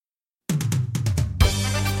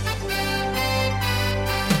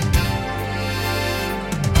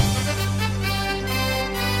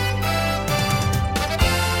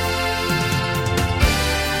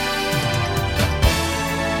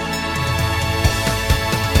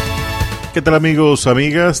¿Qué tal amigos,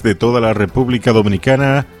 amigas de toda la República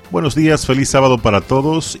Dominicana? Buenos días, feliz sábado para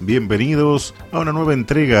todos. Bienvenidos a una nueva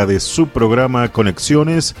entrega de su programa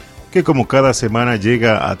Conexiones, que como cada semana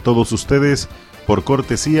llega a todos ustedes por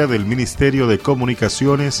cortesía del Ministerio de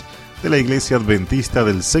Comunicaciones de la Iglesia Adventista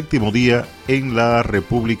del Séptimo Día en la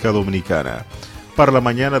República Dominicana. Para la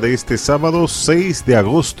mañana de este sábado 6 de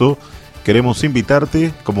agosto, queremos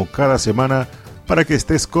invitarte, como cada semana, para que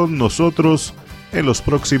estés con nosotros en los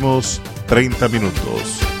próximos 30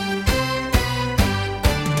 minutos.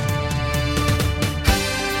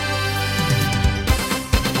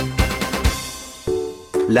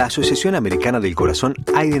 La Asociación Americana del Corazón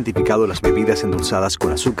ha identificado las bebidas endulzadas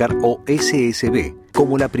con azúcar o SSB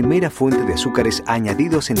como la primera fuente de azúcares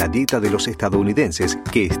añadidos en la dieta de los estadounidenses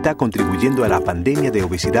que está contribuyendo a la pandemia de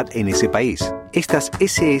obesidad en ese país. Estas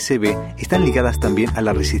SSB están ligadas también a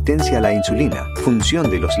la resistencia a la insulina, función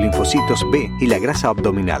de los linfocitos B y la grasa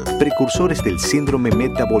abdominal, precursores del síndrome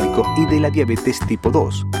metabólico y de la diabetes tipo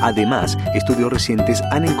 2. Además, estudios recientes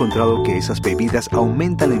han encontrado que esas bebidas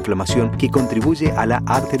aumentan la inflamación que contribuye a la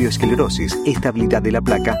arteriosclerosis, estabilidad de la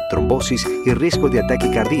placa, trombosis y riesgo de ataque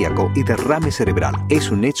cardíaco y derrame cerebral.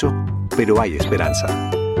 Es un hecho, pero hay esperanza.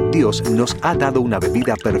 Dios nos ha dado una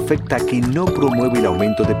bebida perfecta que no promueve el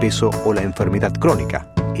aumento de peso o la enfermedad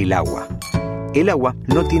crónica: el agua. El agua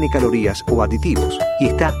no tiene calorías o aditivos y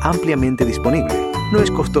está ampliamente disponible. No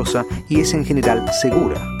es costosa y es en general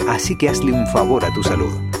segura, así que hazle un favor a tu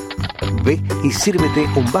salud. Ve y sírvete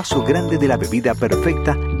un vaso grande de la bebida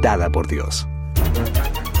perfecta dada por Dios.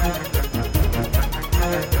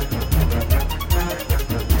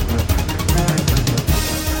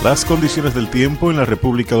 Las condiciones del tiempo en la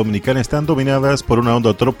República Dominicana están dominadas por una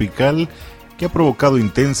onda tropical que ha provocado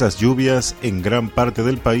intensas lluvias en gran parte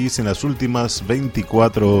del país en las últimas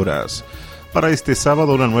 24 horas. Para este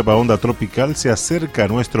sábado, una nueva onda tropical se acerca a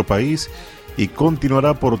nuestro país y continuará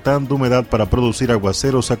aportando humedad para producir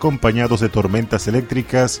aguaceros acompañados de tormentas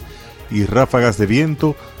eléctricas y ráfagas de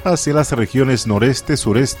viento hacia las regiones noreste,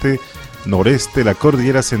 sureste, noreste, la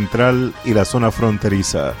cordillera central y la zona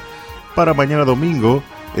fronteriza. Para mañana domingo,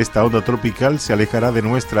 esta onda tropical se alejará de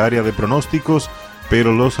nuestra área de pronósticos,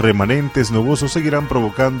 pero los remanentes nubosos seguirán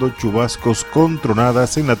provocando chubascos con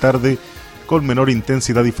tronadas en la tarde con menor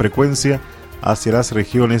intensidad y frecuencia hacia las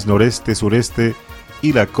regiones noreste, sureste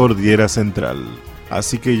y la cordillera central.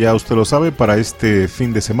 Así que ya usted lo sabe, para este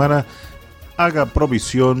fin de semana, haga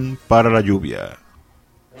provisión para la lluvia.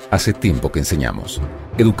 Hace tiempo que enseñamos,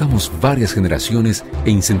 educamos varias generaciones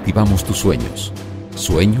e incentivamos tus sueños.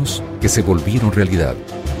 Sueños que se volvieron realidad.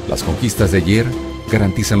 Las conquistas de ayer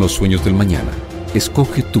garantizan los sueños del mañana.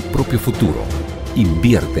 Escoge tu propio futuro.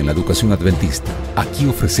 Invierte en la educación adventista. Aquí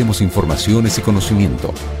ofrecemos informaciones y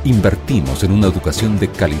conocimiento. Invertimos en una educación de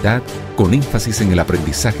calidad con énfasis en el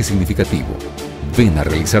aprendizaje significativo. Ven a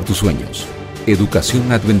realizar tus sueños.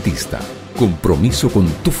 Educación adventista. Compromiso con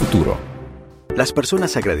tu futuro. Las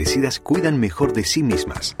personas agradecidas cuidan mejor de sí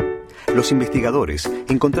mismas. Los investigadores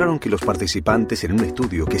encontraron que los participantes en un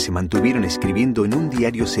estudio que se mantuvieron escribiendo en un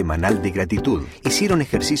diario semanal de gratitud hicieron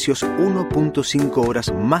ejercicios 1.5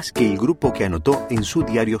 horas más que el grupo que anotó en su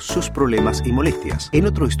diario sus problemas y molestias. En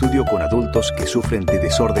otro estudio con adultos que sufren de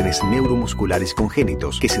desórdenes neuromusculares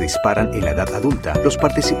congénitos que se disparan en la edad adulta, los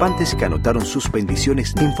participantes que anotaron sus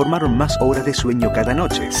bendiciones informaron más horas de sueño cada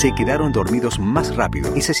noche, se quedaron dormidos más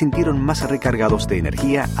rápido y se sintieron más recargados de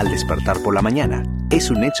energía al despertar por la mañana. Es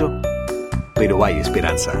un hecho, pero hay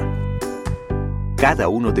esperanza. Cada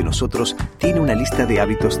uno de nosotros tiene una lista de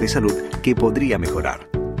hábitos de salud que podría mejorar.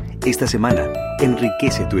 Esta semana,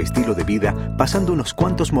 enriquece tu estilo de vida pasando unos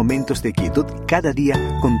cuantos momentos de quietud cada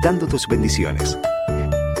día contando tus bendiciones.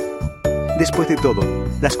 Después de todo,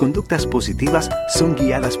 las conductas positivas son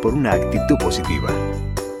guiadas por una actitud positiva.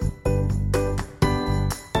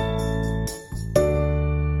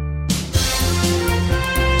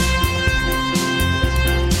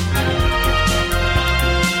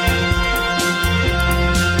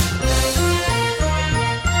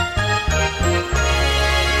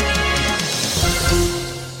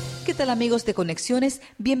 Amigos de Conexiones,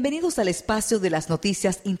 bienvenidos al espacio de las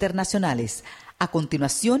noticias internacionales. A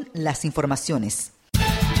continuación, las informaciones.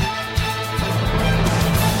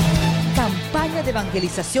 Campaña de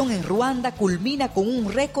evangelización en Ruanda culmina con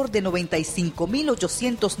un récord de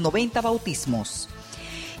 95.890 bautismos.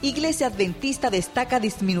 Iglesia Adventista destaca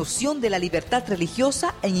disminución de la libertad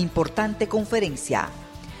religiosa en importante conferencia.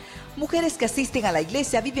 Mujeres que asisten a la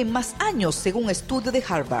iglesia viven más años según estudio de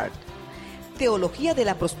Harvard. Teología de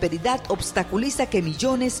la prosperidad obstaculiza que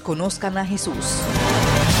millones conozcan a Jesús.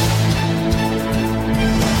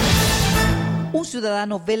 Un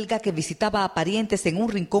ciudadano belga que visitaba a parientes en un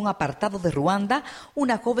rincón apartado de Ruanda,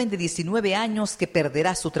 una joven de 19 años que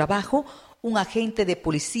perderá su trabajo, un agente de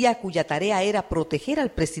policía cuya tarea era proteger al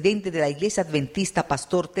presidente de la Iglesia Adventista,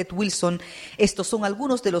 Pastor Ted Wilson. Estos son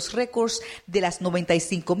algunos de los récords de las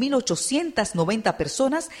 95.890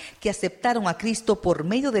 personas que aceptaron a Cristo por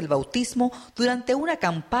medio del bautismo durante una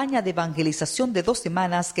campaña de evangelización de 2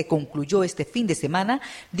 semanas que concluyó este fin de semana,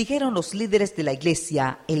 dijeron los líderes de la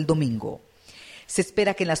Iglesia el domingo. Se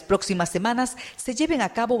espera que en las próximas semanas se lleven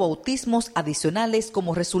a cabo bautismos adicionales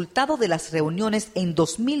como resultado de las reuniones en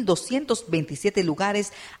 2.227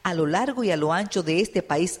 lugares a lo largo y a lo ancho de este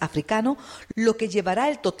país africano, lo que llevará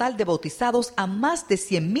el total de bautizados a más de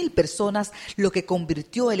 100.000 personas, lo que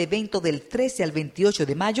convirtió el evento del 13 al 28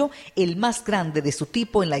 de mayo el más grande de su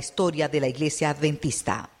tipo en la historia de la Iglesia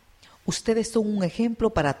Adventista. Ustedes son un ejemplo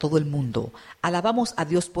para todo el mundo. Alabamos a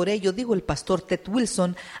Dios por ello, dijo el pastor Ted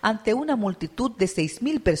Wilson ante una multitud de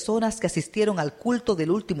 6.000 personas que asistieron al culto del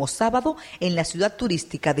último sábado en la ciudad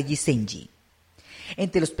turística de Gisenyi.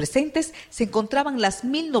 Entre los presentes se encontraban las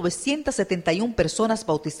 1.971 personas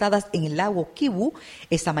bautizadas en el lago Kivu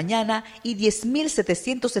esa mañana y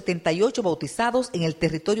 10.778 bautizados en el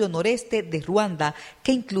territorio noreste de Ruanda,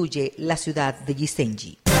 que incluye la ciudad de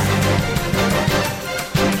Gisenyi.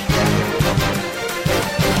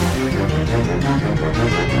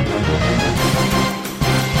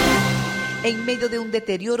 En medio de un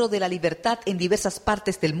deterioro de la libertad en diversas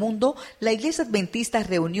partes del mundo, la Iglesia Adventista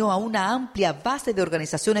reunió a una amplia base de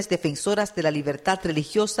organizaciones defensoras de la libertad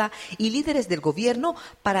religiosa y líderes del gobierno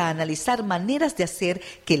para analizar maneras de hacer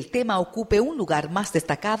que el tema ocupe un lugar más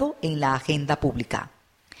destacado en la agenda pública.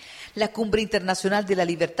 La Cumbre Internacional de la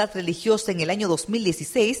Libertad Religiosa en el año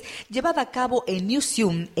 2016, llevada a cabo en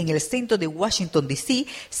Newseum, en el centro de Washington, D.C.,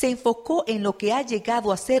 se enfocó en lo que ha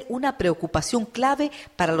llegado a ser una preocupación clave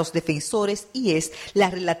para los defensores y es la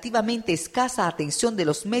relativamente escasa atención de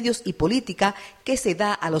los medios y política que se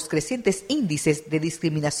da a los crecientes índices de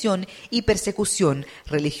discriminación y persecución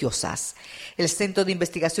religiosas. El Centro de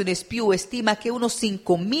Investigaciones Pew estima que unos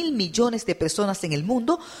 5.000 millones de personas en el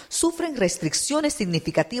mundo sufren restricciones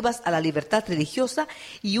significativas a la libertad religiosa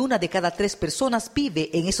y 1 de cada 3 personas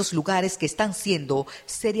vive en esos lugares que están siendo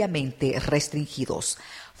seriamente restringidos.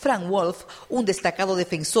 Frank Wolf, un destacado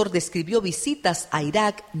defensor, describió visitas a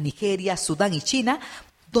Irak, Nigeria, Sudán y China,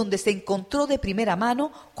 donde se encontró de primera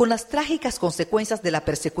mano con las trágicas consecuencias de la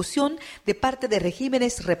persecución de parte de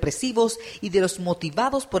regímenes represivos y de los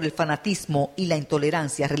motivados por el fanatismo y la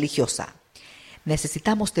intolerancia religiosa.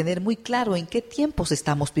 Necesitamos tener muy claro en qué tiempos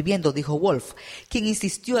estamos viviendo, dijo Wolf, quien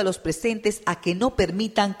insistió a los presentes a que no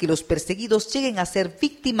permitan que los perseguidos lleguen a ser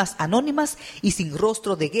víctimas anónimas y sin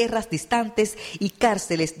rostro de guerras distantes y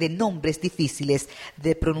cárceles de nombres difíciles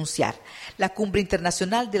de pronunciar. La Cumbre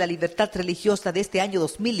Internacional de la Libertad Religiosa de este año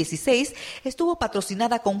 2016 estuvo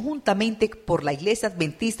patrocinada conjuntamente por la Iglesia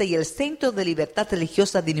Adventista y el Centro de Libertad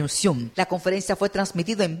Religiosa de Newseum. La conferencia fue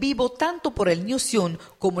transmitida en vivo tanto por el Newseum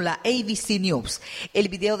como la ABC News. El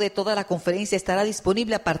video de toda la conferencia estará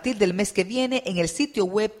disponible a partir del mes que viene en el sitio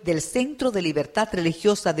web del Centro de Libertad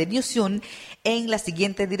Religiosa de Newseum en la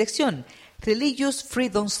siguiente dirección: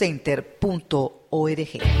 religiousfreedomcenter.org.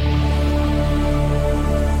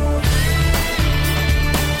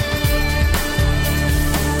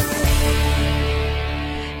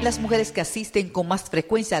 Las mujeres que asisten con más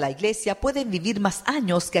frecuencia a la iglesia pueden vivir más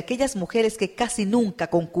años que aquellas mujeres que casi nunca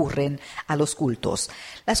concurren a los cultos.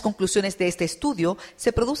 Las conclusiones de este estudio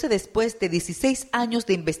se produce después de 16 años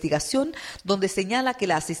de investigación, donde señala que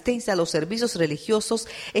la asistencia a los servicios religiosos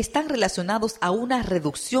están relacionados a una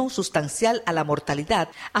reducción sustancial a la mortalidad,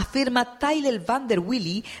 afirma Tyler Van der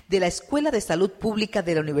Willy de la Escuela de Salud Pública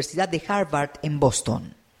de la Universidad de Harvard en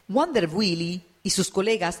Boston. Van der Willy y sus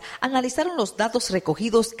colegas analizaron los datos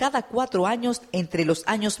recogidos cada 4 años entre los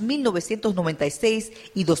años 1996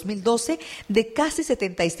 y 2012 de casi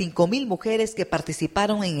 75.000 mujeres que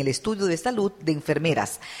participaron en el estudio de salud de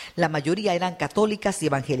enfermeras. La mayoría eran católicas y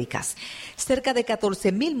evangélicas. Cerca de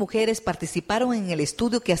 14.000 mujeres participaron en el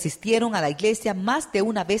estudio que asistieron a la iglesia más de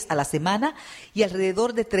una vez a la semana y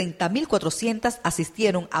alrededor de 30.400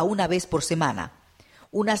 asistieron a una vez por semana.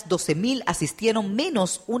 Unas 12.000 asistieron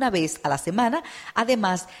menos una vez a la semana,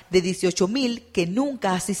 además de 18.000 que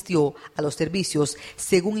nunca asistió a los servicios,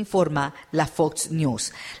 según informa la Fox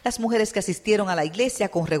News. Las mujeres que asistieron a la iglesia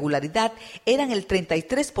con regularidad eran el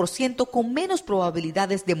 33% con menos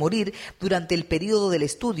probabilidades de morir durante el periodo del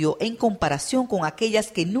estudio en comparación con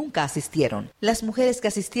aquellas que nunca asistieron. Las mujeres que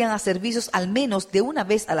asistían a servicios al menos de una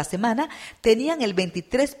vez a la semana tenían el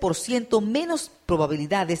 23% menos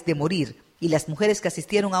probabilidades de morir. y las mujeres que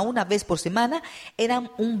asistieron a una vez por semana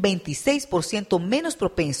eran un 26% menos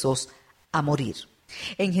propensos a morir.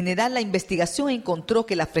 En general, la investigación encontró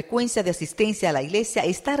que la frecuencia de asistencia a la iglesia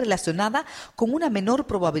está relacionada con una menor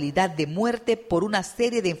probabilidad de muerte por una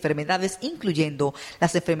serie de enfermedades, incluyendo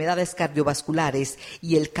las enfermedades cardiovasculares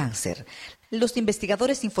y el cáncer. Los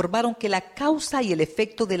investigadores informaron que la causa y el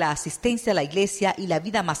efecto de la asistencia a la iglesia y la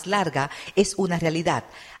vida más larga es una realidad,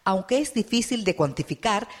 aunque es difícil de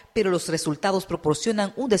cuantificar, pero los resultados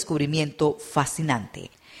proporcionan un descubrimiento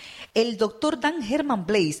fascinante. El Dr. Dan Herman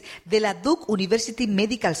Blaze de la Duke University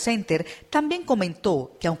Medical Center también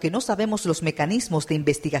comentó que aunque no sabemos los mecanismos de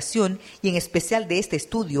investigación y en especial de este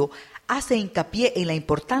estudio, hace hincapié en la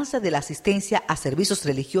importancia de la asistencia a servicios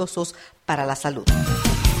religiosos para la salud.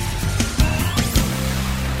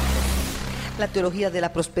 La teología de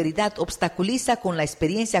la prosperidad obstaculiza con la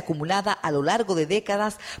experiencia acumulada a lo largo de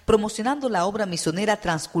décadas promocionando la obra misionera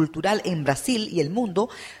transcultural en Brasil y el mundo.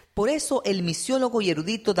 Por eso, el misiólogo y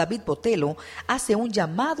erudito David Botelho hace un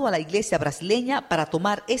llamado a la iglesia brasileña para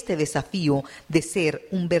tomar este desafío de ser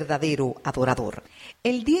un verdadero adorador.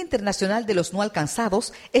 El Día Internacional de los No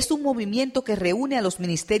Alcanzados es un movimiento que reúne a los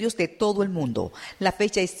ministerios de todo el mundo. La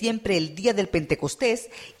fecha es siempre el Día del Pentecostés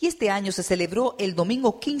y este año se celebró el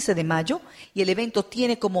domingo 15 de mayo y el evento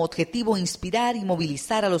tiene como objetivo inspirar y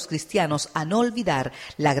movilizar a los cristianos a no olvidar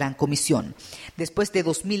la Gran Comisión. Después de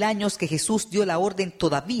 2000 años que Jesús dio la orden,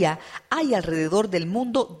 todavía hay alrededor del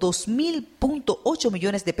mundo 2.8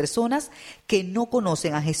 millones de personas que no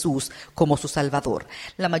conocen a Jesús como su Salvador.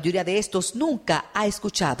 La mayoría de estos nunca ha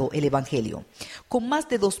escuchado el Evangelio. Con más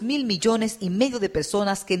de 2.5 millones de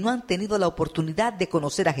personas que no han tenido la oportunidad de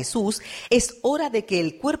conocer a Jesús, es hora de que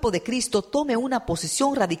el cuerpo de Cristo tome una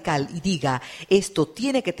posición radical y diga: esto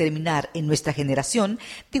tiene que terminar en nuestra generación,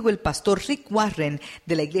 dijo el pastor Rick Warren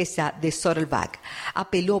de la iglesia de Saddleback.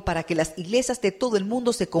 Apeló para que las iglesias de todo el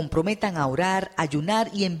mundo se comprometan a orar, ayunar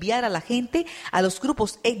y enviar a la gente a los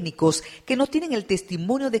grupos étnicos que no tienen el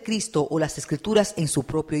testimonio de Cristo o las Escrituras en su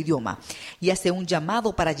propio idioma, y hace un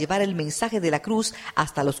llamado para llevar el mensaje de la cruz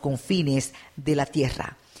hasta los confines de la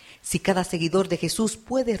tierra. Si cada seguidor de Jesús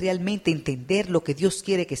puede realmente entender lo que Dios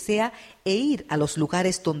quiere que sea e ir a los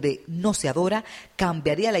lugares donde no se adora,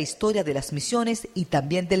 cambiaría la historia de las misiones y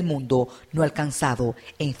también del mundo no alcanzado,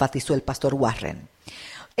 enfatizó el pastor Warren.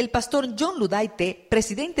 El pastor John Ludaite,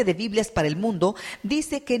 presidente de Biblias para el Mundo,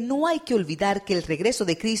 dice que no hay que olvidar que el regreso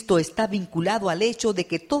de Cristo está vinculado al hecho de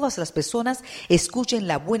que todas las personas escuchen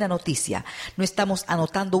la buena noticia. No estamos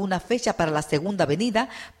anotando una fecha para la segunda venida,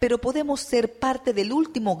 pero podemos ser parte del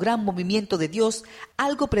último gran movimiento de Dios,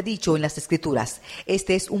 algo predicho en las Escrituras.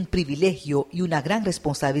 Este es un privilegio y una gran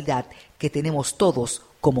responsabilidad que tenemos todos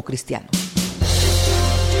como cristianos.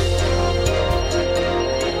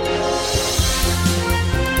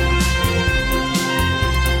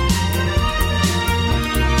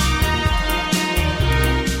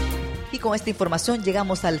 Con esta información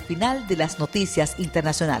llegamos al final de las noticias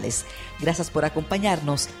internacionales. Gracias por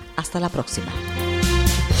acompañarnos. Hasta la próxima.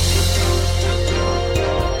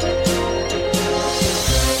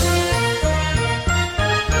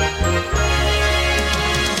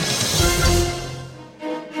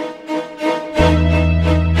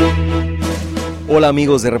 Hola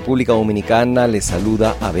amigos de República Dominicana, les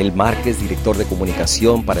saluda Abel Márquez, director de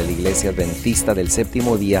comunicación para la Iglesia Adventista del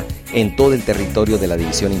Séptimo Día en todo el territorio de la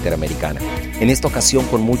División Interamericana. En esta ocasión,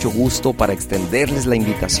 con mucho gusto, para extenderles la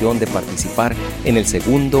invitación de participar en el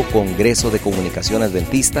segundo Congreso de Comunicación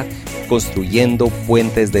Adventista, Construyendo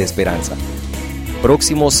Puentes de Esperanza.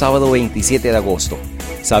 Próximo sábado 27 de agosto.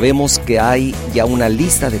 Sabemos que hay ya una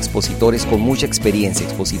lista de expositores con mucha experiencia,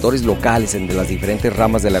 expositores locales en las diferentes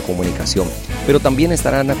ramas de la comunicación, pero también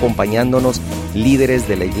estarán acompañándonos líderes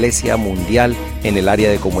de la Iglesia Mundial en el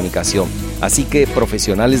área de comunicación. Así que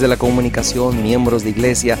profesionales de la comunicación, miembros de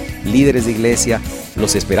iglesia, líderes de iglesia,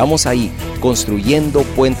 los esperamos ahí, Construyendo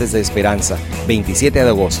Puentes de Esperanza, 27 de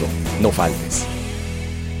agosto. No faltes.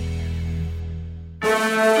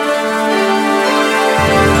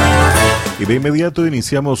 Y de inmediato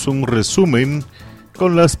iniciamos un resumen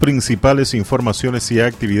con las principales informaciones y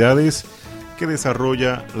actividades que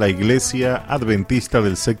desarrolla la Iglesia Adventista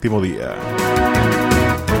del Séptimo Día.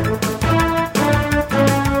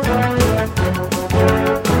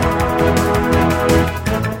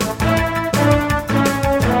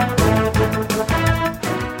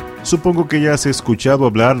 Supongo que ya has escuchado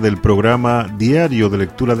hablar del programa diario de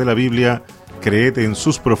lectura de la Biblia, Creed en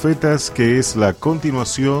sus profetas, que es la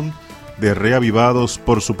continuación de Reavivados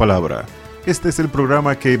por su palabra. Este es el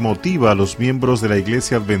programa que motiva a los miembros de la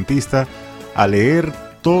Iglesia Adventista a leer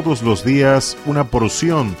todos los días una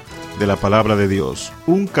porción de la palabra de Dios,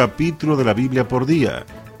 un capítulo de la Biblia por día.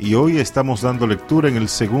 Y hoy estamos dando lectura en el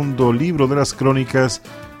segundo libro de las Crónicas,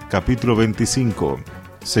 capítulo 25.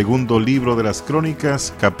 Segundo libro de las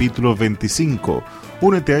Crónicas, capítulo 25.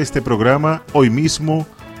 Únete a este programa hoy mismo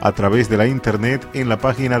a través de la internet en la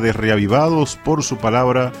página de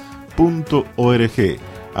reavivadosporsupalabra.org.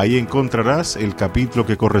 Ahí encontrarás el capítulo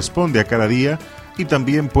que corresponde a cada día y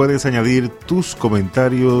también puedes añadir tus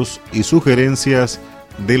comentarios y sugerencias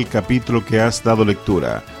del capítulo que has dado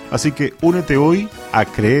lectura. Así que únete hoy a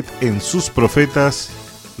Creed en sus profetas,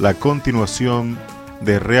 la continuación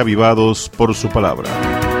de Reavivados por su palabra.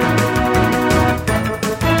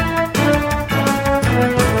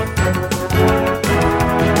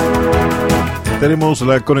 Tenemos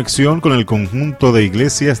la conexión con el conjunto de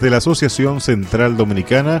iglesias de la Asociación Central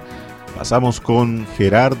Dominicana. Pasamos con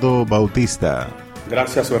Gerardo Bautista.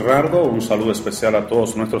 Gracias, Bernardo. Un saludo especial a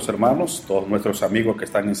todos nuestros hermanos, todos nuestros amigos que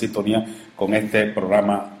están en sintonía con este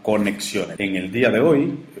programa Conexiones. En el día de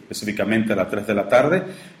hoy, específicamente a las 3 de la tarde,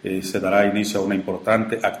 se dará inicio a una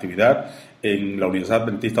importante actividad en la Universidad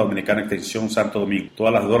Adventista Dominicana Extensión Santo Domingo.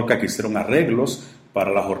 Todas las dorcas que hicieron arreglos para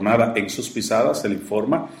la jornada en sus pisadas, se le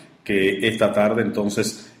informa que esta tarde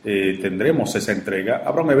entonces tendremos esa entrega.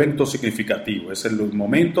 Habrá un evento significativo, es el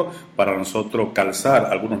momento para nosotros calzar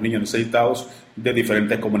a algunos niños necesitados de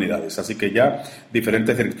diferentes comunidades, así que ya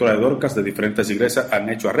diferentes directoras de dorcas de diferentes iglesias han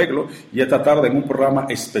hecho arreglo y esta tarde en un programa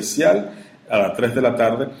especial a las 3 de la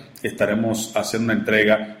tarde estaremos haciendo una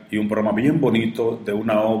entrega y un programa bien bonito de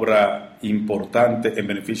una obra importante en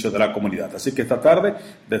beneficio de la comunidad. Así que esta tarde,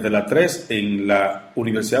 desde las 3, en la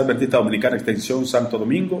Universidad Adventista Dominicana Extensión Santo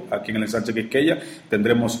Domingo, aquí en el ensanche Quisqueya,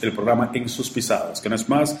 tendremos el programa En sus pisadas, que no es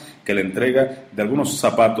más que la entrega de algunos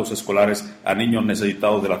zapatos escolares a niños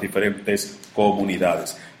necesitados de las diferentes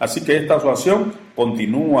comunidades. Así que esta asociación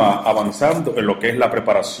continúa avanzando en lo que es la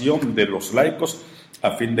preparación de los laicos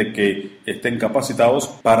a fin de que estén capacitados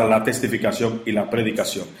para la testificación y la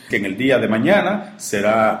predicación. Que en el día de mañana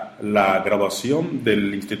será la graduación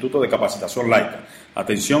del Instituto de Capacitación Laica.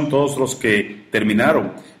 Atención todos los que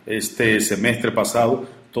terminaron este semestre pasado,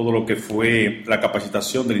 todo lo que fue la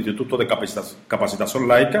capacitación del Instituto de Capacitación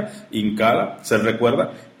Laica, INCALA. Se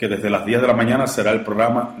recuerda que desde las 10 de la mañana será el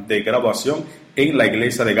programa de graduación en la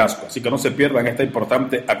iglesia de Gascue. Así que no se pierdan esta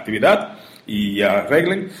importante actividad y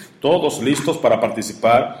arreglen todos listos para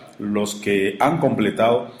participar los que han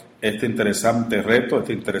completado este interesante reto,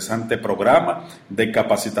 este interesante programa de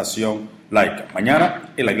capacitación laica.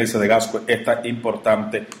 Mañana en la iglesia de Gascue esta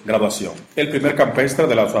importante graduación. El primer campestre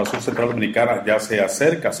de la Asociación Central Dominicana ya se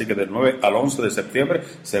acerca, así que del 9 al 11 de septiembre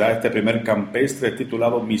será este primer campestre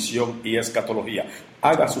titulado Misión y Escatología.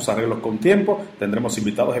 Haga sus arreglos con tiempo, tendremos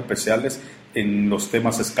invitados especiales en los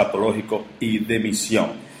temas escatológicos y de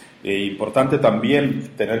misión. Importante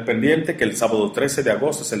también tener pendiente que el sábado 13 de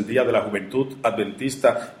agosto es el Día de la Juventud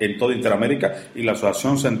Adventista en toda Interamérica y la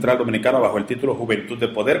Asociación Central Dominicana, bajo el título Juventud de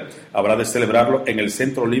Poder, habrá de celebrarlo en el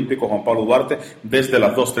Centro Olímpico Juan Pablo Duarte desde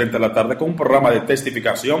las 2:30 de la tarde con un programa de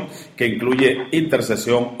testificación que incluye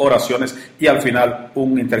intercesión, oraciones y al final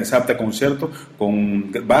un interesante concierto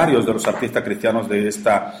con varios de los artistas cristianos de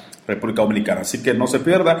esta República Dominicana. Así que no se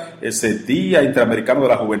pierda ese Día Interamericano de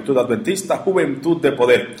la Juventud Adventista, Juventud de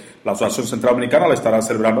Poder. La Asociación Central Dominicana la estará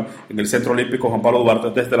celebrando en el Centro Olímpico Juan Pablo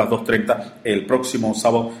Duarte desde las 2:30 el próximo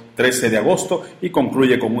sábado 13 de agosto y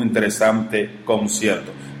concluye con un interesante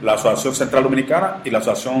concierto. La Asociación Central Dominicana y la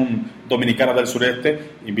Asociación Dominicana del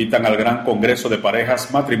Sureste invitan al Gran Congreso de Parejas,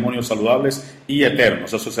 Matrimonios Saludables y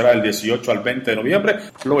Eternos. Eso será del 18 al 20 de noviembre.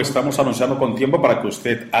 Lo estamos anunciando con tiempo para que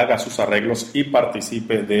usted haga sus arreglos y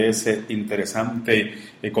participe de ese interesante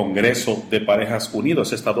Congreso de Parejas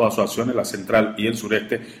Unidos. Estas dos asociaciones, la Central y el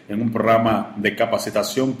Sureste, en un programa de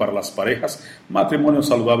capacitación para las parejas, matrimonios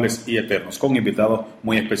saludables y eternos, con invitados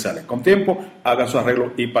muy especiales. Con tiempo, haga su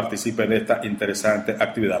arreglo y participe de esta interesante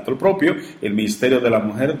actividad. El propio, el Ministerio de la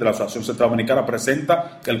Mujer de la Asociación Central Dominicana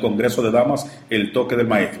presenta el Congreso de Damas, el Toque del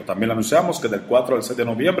Maestro. También le anunciamos que del 4 al 6 de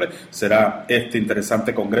noviembre será este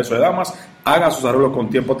interesante Congreso de Damas. Haga sus arreglos con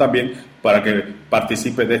tiempo también para que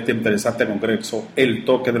participe de este interesante congreso, el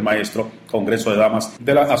Toque del Maestro, Congreso de Damas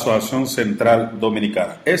de la Asociación Central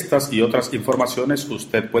Dominicana. Estas y otras informaciones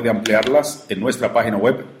usted puede ampliarlas en nuestra página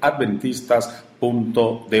web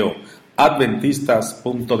adventistas.do.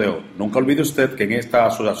 adventistas.do. Nunca olvide usted que en esta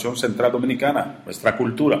Asociación Central Dominicana, nuestra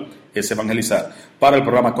cultura es evangelizar. Para el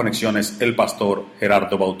programa Conexiones, el pastor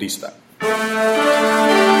Gerardo Bautista.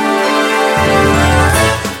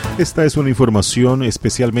 Esta es una información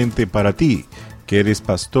especialmente para ti, que eres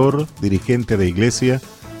pastor, dirigente de iglesia,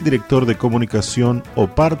 director de comunicación o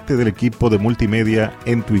parte del equipo de multimedia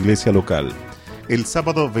en tu iglesia local. El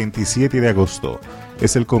sábado 27 de agosto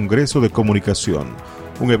es el Congreso de Comunicación,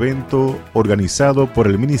 un evento organizado por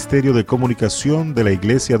el Ministerio de Comunicación de la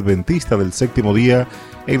Iglesia Adventista del Séptimo Día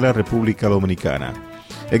en la República Dominicana.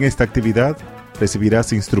 En esta actividad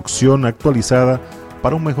recibirás instrucción actualizada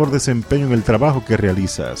para un mejor desempeño en el trabajo que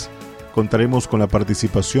realizas. Contaremos con la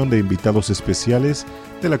participación de invitados especiales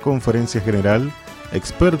de la Conferencia General,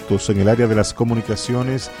 expertos en el área de las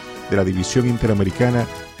comunicaciones de la División Interamericana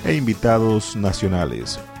e invitados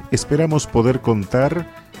nacionales. Esperamos poder contar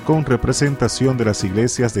con representación de las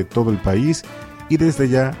iglesias de todo el país y desde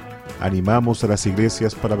ya animamos a las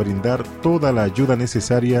iglesias para brindar toda la ayuda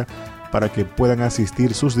necesaria para que puedan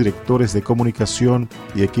asistir sus directores de comunicación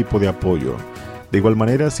y equipo de apoyo. De igual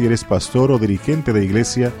manera, si eres pastor o dirigente de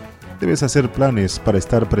iglesia, debes hacer planes para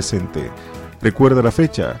estar presente. Recuerda la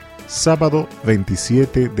fecha, sábado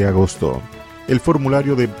 27 de agosto. El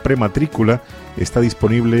formulario de prematrícula está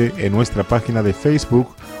disponible en nuestra página de Facebook,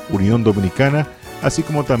 Unión Dominicana, así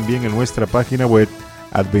como también en nuestra página web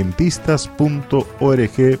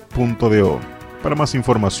adventistas.org.do. Para más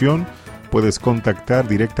información, puedes contactar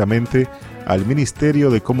directamente al Ministerio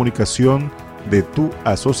de Comunicación de tu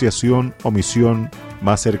asociación o misión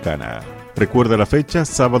más cercana. Recuerda la fecha,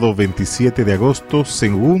 sábado 27 de agosto,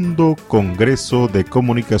 segundo Congreso de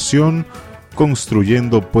Comunicación,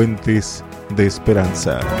 Construyendo Puentes de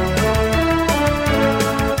Esperanza.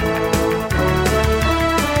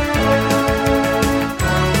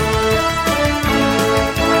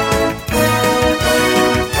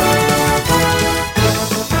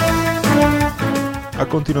 A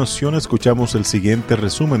continuación escuchamos el siguiente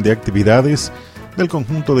resumen de actividades del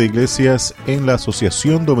conjunto de iglesias en la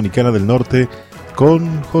Asociación Dominicana del Norte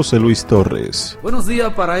con José Luis Torres. Buenos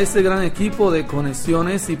días para este gran equipo de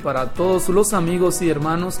conexiones y para todos los amigos y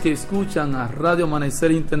hermanos que escuchan a Radio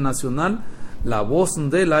Amanecer Internacional, la voz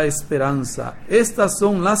de la esperanza. Estas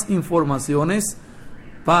son las informaciones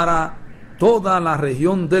para toda la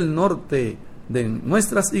región del norte de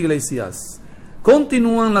nuestras iglesias.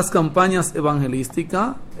 Continúan las campañas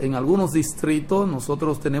evangelísticas en algunos distritos.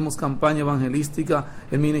 Nosotros tenemos campaña evangelística,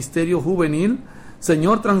 el Ministerio Juvenil,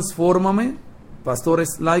 Señor Transfórmame,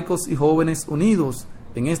 pastores laicos y jóvenes unidos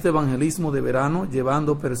en este evangelismo de verano,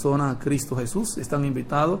 llevando personas a Cristo Jesús. Están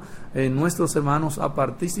invitados nuestros hermanos a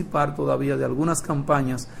participar todavía de algunas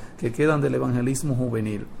campañas que quedan del evangelismo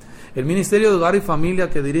juvenil. El Ministerio de Hogar y Familia,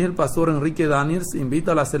 que dirige el pastor Enrique Daniels,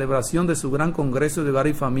 invita a la celebración de su gran congreso de Hogar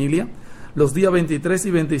y Familia los días 23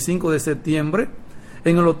 y 25 de septiembre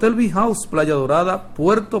en el Hotel Bee House, Playa Dorada,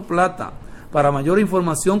 Puerto Plata. Para mayor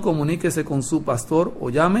información, comuníquese con su pastor o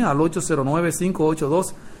llame al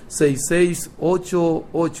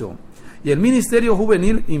 809-582-6688. Y el Ministerio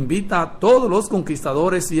Juvenil invita a todos los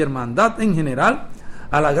conquistadores y hermandad en general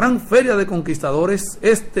a la gran Feria de Conquistadores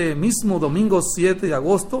este mismo domingo 7 de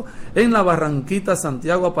agosto en la Barranquita,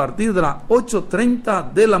 Santiago, a partir de las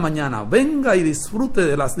 8:30 de la mañana. Venga y disfrute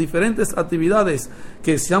de las diferentes actividades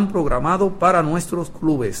que se han programado para nuestros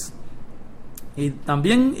clubes. Y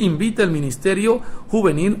también invita el Ministerio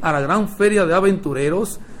Juvenil a la gran Feria de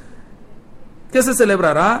Aventureros que se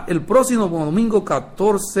celebrará el próximo domingo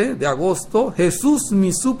 14 de agosto. Jesús,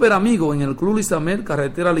 mi super amigo, en el Club Isabel,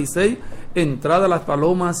 carretera Licey, entrada a Las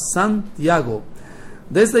Palomas, Santiago.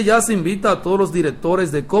 Desde ya se invita a todos los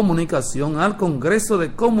directores de comunicación al Congreso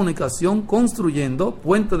de Comunicación Construyendo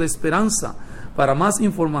Puente de Esperanza. Para más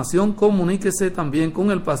información, comuníquese también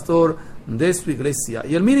con el pastor de su iglesia.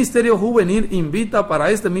 Y el Ministerio Juvenil invita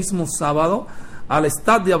para este mismo sábado al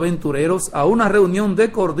staff de aventureros a una reunión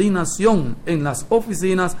de coordinación en las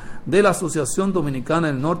oficinas de la Asociación Dominicana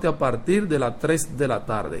del Norte a partir de las 3 de la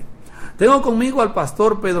tarde. Tengo conmigo al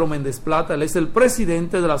pastor Pedro Méndez Plata. Él es el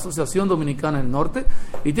presidente de la Asociación Dominicana del Norte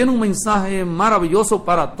y tiene un mensaje maravilloso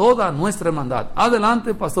para toda nuestra hermandad.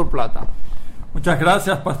 Adelante, pastor Plata. Muchas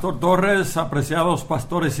gracias, pastor Torres, apreciados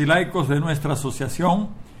pastores y laicos de nuestra asociación.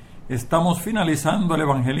 Estamos finalizando el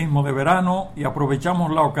evangelismo de verano y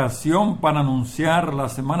aprovechamos la ocasión para anunciar la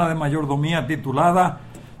semana de mayordomía titulada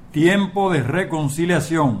Tiempo de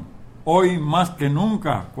Reconciliación. Hoy más que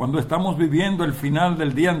nunca, cuando estamos viviendo el final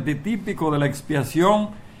del día antitípico de la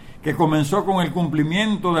expiación, que comenzó con el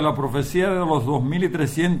cumplimiento de la profecía de los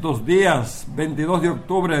 2300 días, 22 de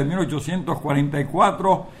octubre de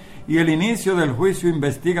 1844, y el inicio del juicio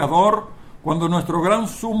investigador, cuando nuestro gran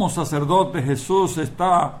sumo sacerdote Jesús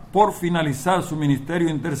está por finalizar su ministerio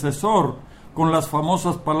intercesor con las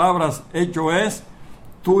famosas palabras hecho es,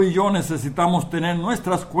 tú y yo necesitamos tener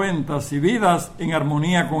nuestras cuentas y vidas en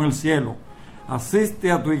armonía con el cielo.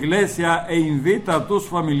 Asiste a tu iglesia e invita a tus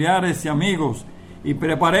familiares y amigos y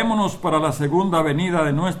preparémonos para la segunda venida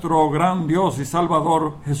de nuestro gran Dios y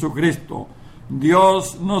Salvador Jesucristo.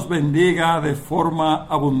 Dios nos bendiga de forma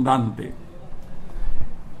abundante.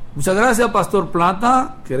 Muchas gracias, Pastor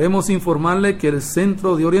Plata. Queremos informarle que el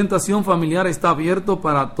Centro de Orientación Familiar está abierto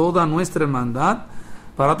para toda nuestra hermandad,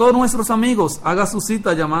 para todos nuestros amigos. Haga su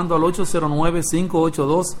cita llamando al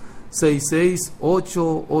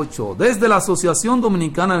 809-582-6688. Desde la Asociación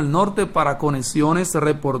Dominicana del Norte para Conexiones se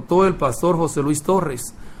reportó el Pastor José Luis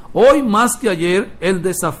Torres. Hoy más que ayer, el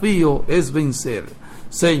desafío es vencer.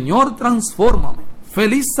 Señor, transfórmame.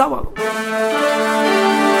 ¡Feliz sábado!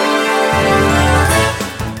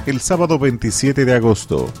 El sábado 27 de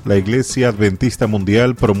agosto, la Iglesia Adventista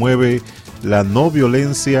Mundial promueve la no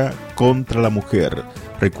violencia contra la mujer.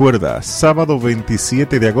 Recuerda, sábado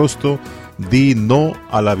 27 de agosto, di no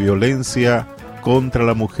a la violencia contra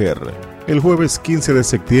la mujer. El jueves 15 de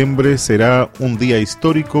septiembre será un día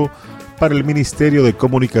histórico para el Ministerio de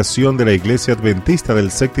Comunicación de la Iglesia Adventista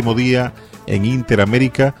del Séptimo Día en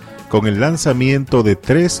Interamérica, con el lanzamiento de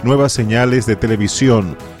 3 nuevas señales de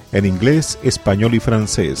televisión en inglés, español y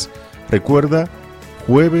francés. Recuerda,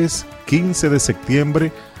 jueves 15 de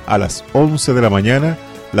septiembre a las 11 de la mañana,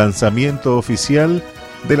 lanzamiento oficial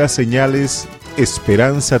de las señales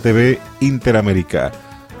Esperanza TV Interamérica.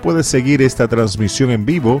 Puedes seguir esta transmisión en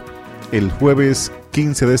vivo el jueves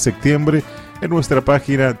 15 de septiembre en nuestra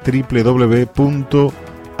página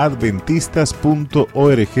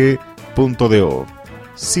www.adventistas.org.do.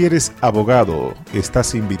 Si eres abogado,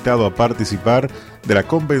 estás invitado a participar de la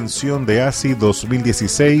Convención de ASI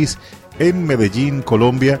 2016 en Medellín,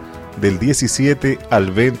 Colombia, del 17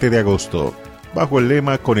 al 20 de agosto, bajo el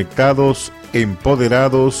lema Conectados,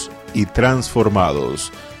 Empoderados y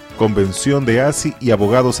Transformados. Convención de ASI y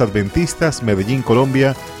Abogados Adventistas, Medellín,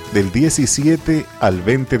 Colombia, del 17 al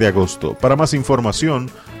 20 de agosto. Para más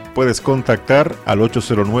información, puedes contactar al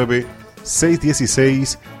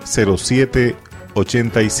 809-616-0785.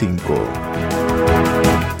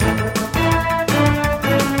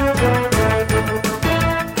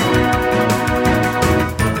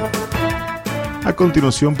 A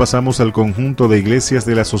continuación pasamos al conjunto de iglesias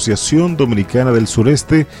de la Asociación Dominicana del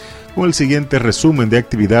Sureste con el siguiente resumen de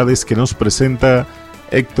actividades que nos presenta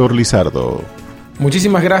Héctor Lizardo.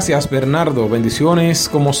 Muchísimas gracias, Bernardo. Bendiciones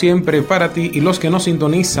como siempre para ti y los que nos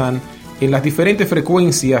sintonizan en las diferentes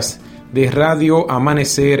frecuencias de Radio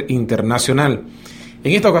Amanecer Internacional.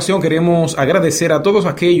 En esta ocasión queremos agradecer a todos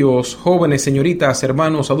aquellos jóvenes, señoritas,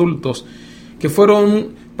 hermanos, adultos que fueron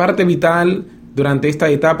parte vital durante esta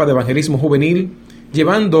etapa de evangelismo juvenil,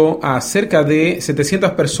 llevando a cerca de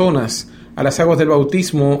 700 personas a las aguas del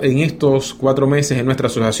bautismo en estos 4 meses en nuestra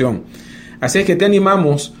asociación. Así es que te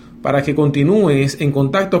animamos para que continúes en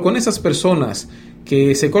contacto con esas personas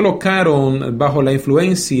que se colocaron bajo la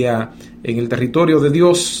influencia en el territorio de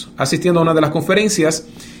Dios, asistiendo a una de las conferencias,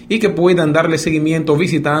 y que puedan darle seguimiento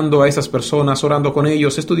visitando a esas personas, orando con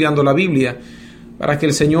ellos, estudiando la Biblia, para que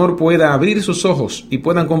el Señor pueda abrir sus ojos y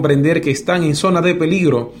puedan comprender que están en zona de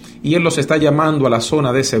peligro y Él los está llamando a la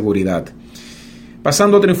zona de seguridad.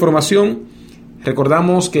 Pasando a otra información,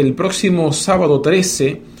 recordamos que el próximo sábado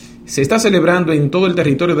 13 se está celebrando en todo el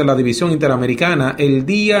territorio de la División Interamericana el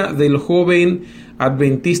Día del Joven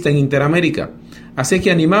Adventista en Interamérica. Así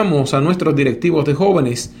que animamos a nuestros directivos de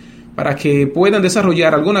jóvenes para que puedan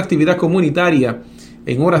desarrollar alguna actividad comunitaria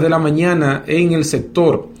en horas de la mañana en el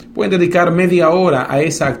sector. Pueden dedicar media hora a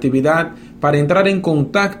esa actividad para entrar en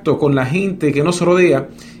contacto con la gente que nos rodea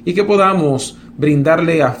y que podamos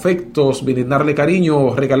brindarle afectos, brindarle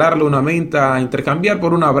cariño, regalarle una menta, intercambiar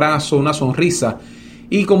por un abrazo, una sonrisa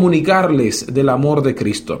y comunicarles del amor de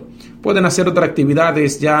Cristo. Pueden hacer otras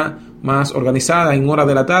actividades ya más organizadas en hora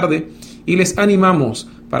de la tarde y les animamos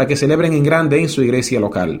para que celebren en grande en su iglesia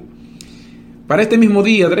local. Para este mismo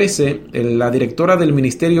día 13, la directora del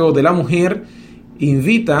Ministerio de la Mujer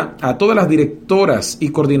invita a todas las directoras y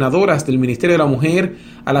coordinadoras del Ministerio de la Mujer,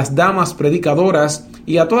 a las damas predicadoras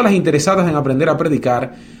y a todas las interesadas en aprender a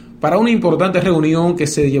predicar para una importante reunión que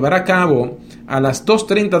se llevará a cabo a las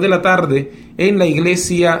 2:30 de la tarde en la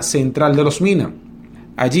Iglesia Central de Los Minas.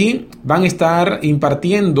 Allí van a estar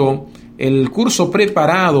impartiendo el curso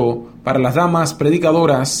preparado para las damas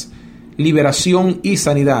predicadoras, Liberación y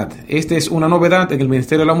Sanidad. Esta es una novedad en el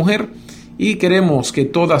Ministerio de la Mujer y queremos que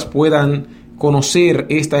todas puedan conocer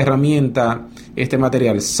esta herramienta, este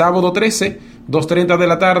material. Sábado 13, 2:30 de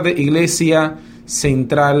la tarde, Iglesia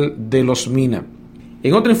Central de Los Minas.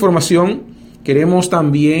 En otra información, queremos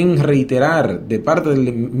también reiterar de parte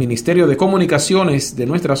del Ministerio de Comunicaciones de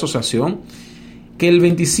nuestra asociación que el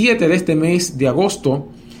 27 de este mes de agosto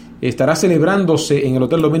estará celebrándose en el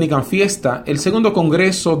Hotel Dominican Fiesta el segundo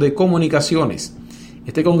Congreso de Comunicaciones.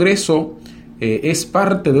 Este congreso es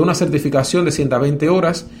parte de una certificación de 120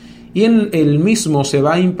 horas y en el mismo se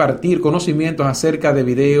va a impartir conocimientos acerca de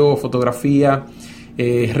video, fotografía,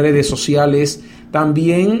 redes sociales,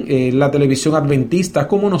 también la televisión adventista,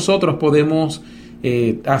 cómo nosotros podemos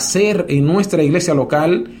hacer en nuestra iglesia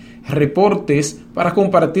local reportes para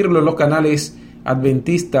compartirlo en los canales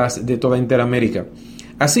adventistas de toda Interamérica.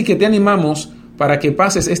 Así que te animamos para que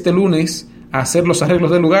pases este lunes a hacer los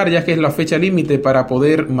arreglos del lugar, ya que es la fecha límite para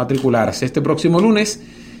poder matricularse. Este próximo lunes,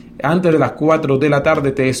 antes de las 4 de la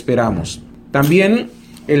tarde, te esperamos. También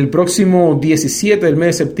el próximo 17 del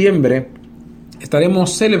mes de septiembre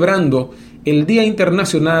estaremos celebrando el Día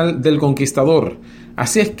Internacional del Conquistador.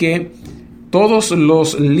 Así es que todos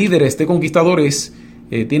los líderes de conquistadores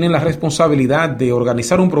tienen la responsabilidad de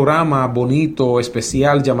organizar un programa bonito,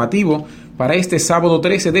 especial, llamativo para este sábado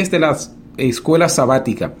 13 desde la escuela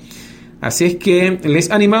sabática. Así es que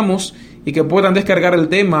les animamos y que puedan descargar el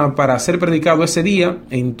tema para ser predicado ese día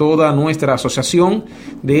en toda nuestra asociación.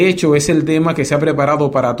 De hecho, es el tema que se ha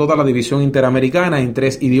preparado para toda la división interamericana en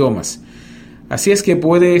 3 idiomas. Así es que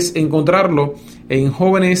puedes encontrarlo en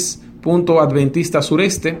jóvenes.adventista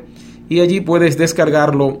sureste y allí puedes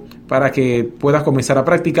descargarlo para que puedas comenzar a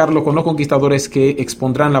practicarlo con los conquistadores que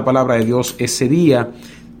expondrán la palabra de Dios ese día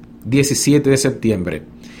 17 de septiembre.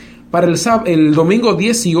 Para el domingo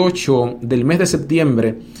 18 del mes de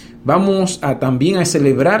septiembre vamos también a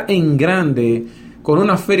celebrar en grande con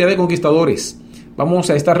una feria de conquistadores. Vamos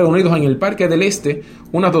a estar reunidos en el Parque del Este,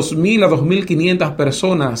 unas 2.000 a 2.500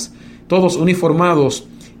 personas, todos uniformados,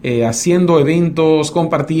 haciendo eventos,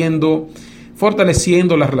 compartiendo,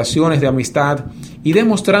 fortaleciendo las relaciones de amistad y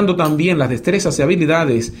demostrando también las destrezas y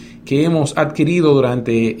habilidades que hemos adquirido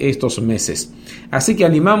durante estos meses. Así que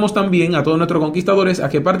animamos también a todos nuestros conquistadores a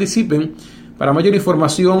que participen. Para mayor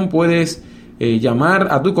información puedes llamar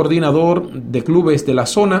a tu coordinador de clubes de la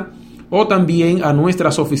zona o también a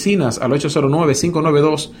nuestras oficinas al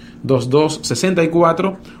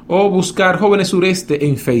 809-592-2264 o buscar Jóvenes Sureste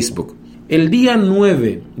en Facebook. El día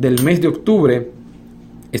 9 del mes de octubre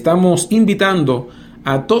estamos invitando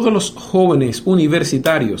a todos los jóvenes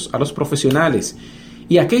universitarios, a los profesionales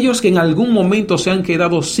y a aquellos que en algún momento se han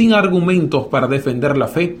quedado sin argumentos para defender la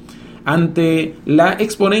fe ante la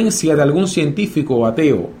exponencia de algún científico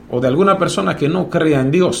ateo o de alguna persona que no crea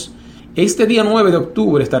en Dios. Este día 9 de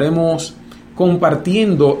octubre estaremos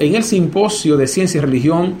compartiendo en el simposio de Ciencia y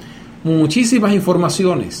Religión muchísimas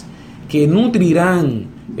informaciones que nutrirán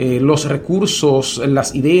los recursos,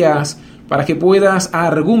 las ideas, para que puedas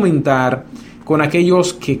argumentar con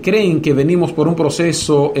aquellos que creen que venimos por un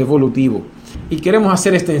proceso evolutivo. Y queremos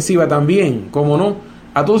hacer extensiva también, como no,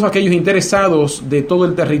 a todos aquellos interesados de todo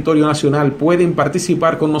el territorio nacional. Pueden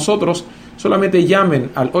participar con nosotros, solamente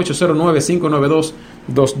llamen al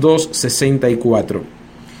 809-592-2264.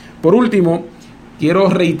 Por último, quiero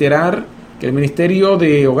reiterar que el Ministerio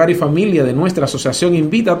de Hogar y Familia de nuestra asociación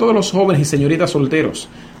invita a todos los jóvenes y señoritas solteros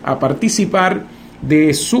a participar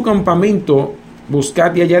de su campamento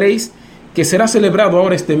Buscad y Hallaréis, que será celebrado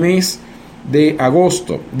ahora este mes de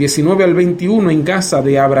agosto, 19 al 21 en casa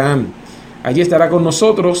de Abraham. Allí estará con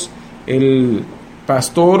nosotros el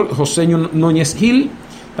pastor José Núñez Gil,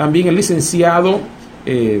 también el licenciado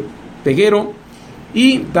Peguero,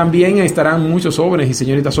 y también estarán muchos jóvenes y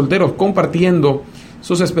señoritas solteros compartiendo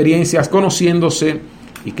sus experiencias, conociéndose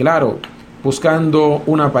y, claro, buscando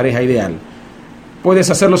una pareja ideal. Puedes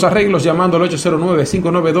hacer los arreglos llamando al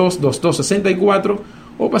 809-592-2264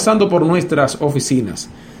 o pasando por nuestras oficinas.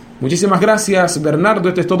 Muchísimas gracias, Bernardo.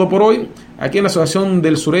 Esto es todo por hoy. Aquí en la Asociación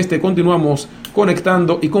del Sureste continuamos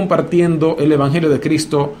conectando y compartiendo el Evangelio de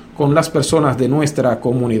Cristo con las personas de nuestra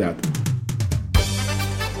comunidad.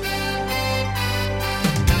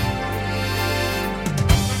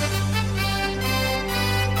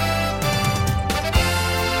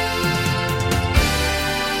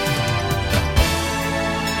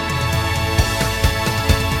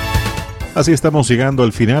 Así estamos llegando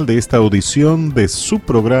al final de esta audición de su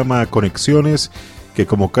programa Conexiones, que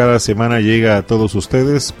como cada semana llega a todos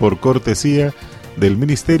ustedes por cortesía del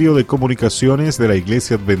Ministerio de Comunicaciones de la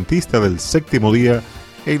Iglesia Adventista del Séptimo Día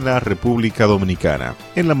en la República Dominicana.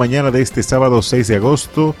 En la mañana de este sábado 6 de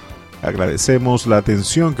agosto, agradecemos la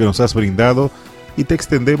atención que nos has brindado y te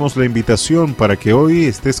extendemos la invitación para que hoy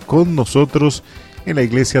estés con nosotros en la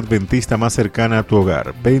Iglesia Adventista más cercana a tu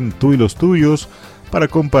hogar. Ven tú y los tuyos para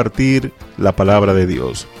compartir la palabra de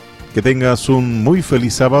Dios. Que tengas un muy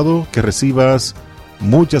feliz sábado, que recibas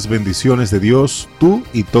muchas bendiciones de Dios, tú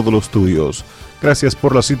y todos los tuyos. Gracias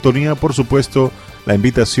por la sintonía, por supuesto, la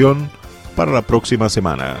invitación para la próxima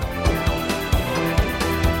semana.